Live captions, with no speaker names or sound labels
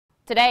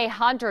Today,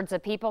 hundreds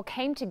of people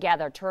came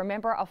together to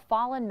remember a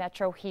fallen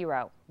Metro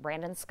hero.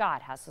 Brandon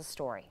Scott has the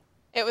story.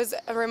 It was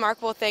a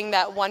remarkable thing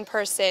that one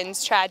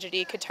person's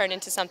tragedy could turn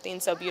into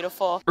something so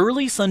beautiful.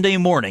 Early Sunday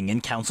morning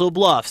in Council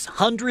Bluffs,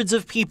 hundreds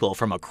of people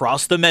from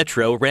across the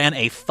metro ran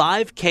a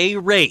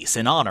 5K race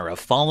in honor of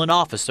fallen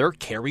officer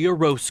Kerrie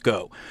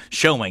Orozco,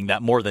 showing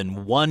that more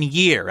than 1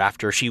 year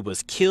after she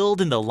was killed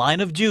in the line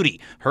of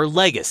duty, her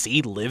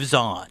legacy lives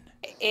on.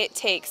 It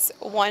takes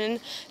one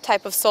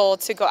type of soul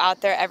to go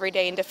out there every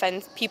day and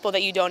defend people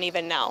that you don't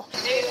even know.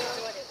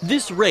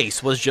 This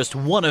race was just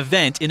one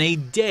event in a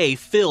day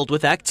filled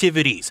with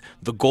activities.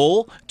 The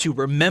goal? To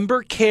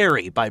remember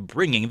Kerrie by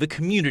bringing the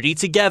community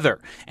together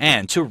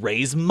and to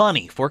raise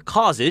money for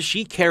causes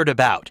she cared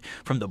about,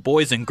 from the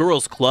Boys and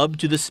Girls Club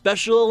to the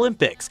Special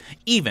Olympics,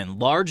 even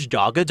large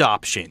dog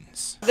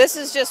adoptions. This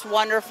is just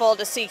wonderful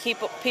to see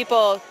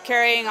people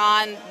carrying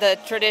on the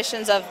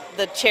traditions of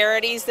the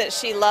charities that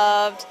she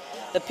loved.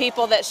 The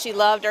people that she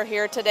loved are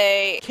here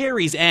today.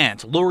 Kerrie's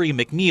aunt, Lori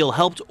McNeil,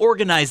 helped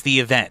organize the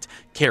event.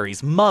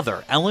 Kerrie's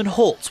mother, Ellen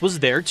Holtz, was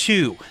there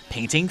too,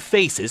 painting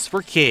faces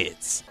for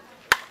kids.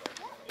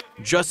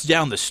 Just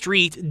down the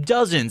street,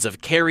 dozens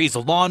of Kerrie's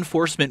law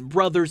enforcement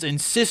brothers and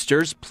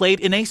sisters played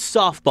in a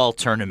softball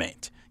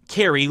tournament.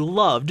 Kerrie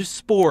loved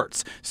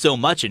sports, so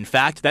much in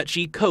fact that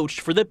she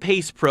coached for the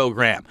PACE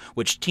program,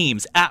 which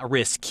teams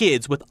at-risk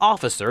kids with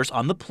officers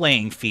on the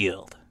playing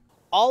field.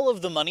 All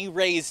of the money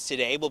raised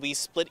today will be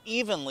split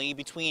evenly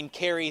between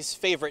Kerrie's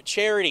favorite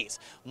charities.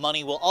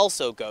 Money will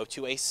also go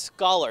to a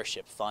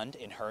scholarship fund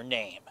in her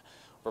name.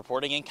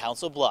 Reporting in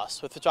Council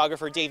Bluffs with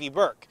photographer Davey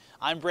Burke,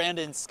 I'm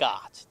Brandon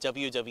Scott,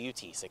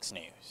 WWT 6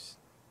 News.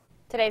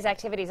 Today's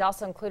activities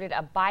also included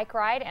a bike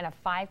ride and a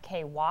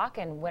 5K walk,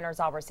 and winners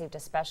all received a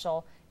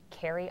special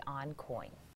Kerrie On coin.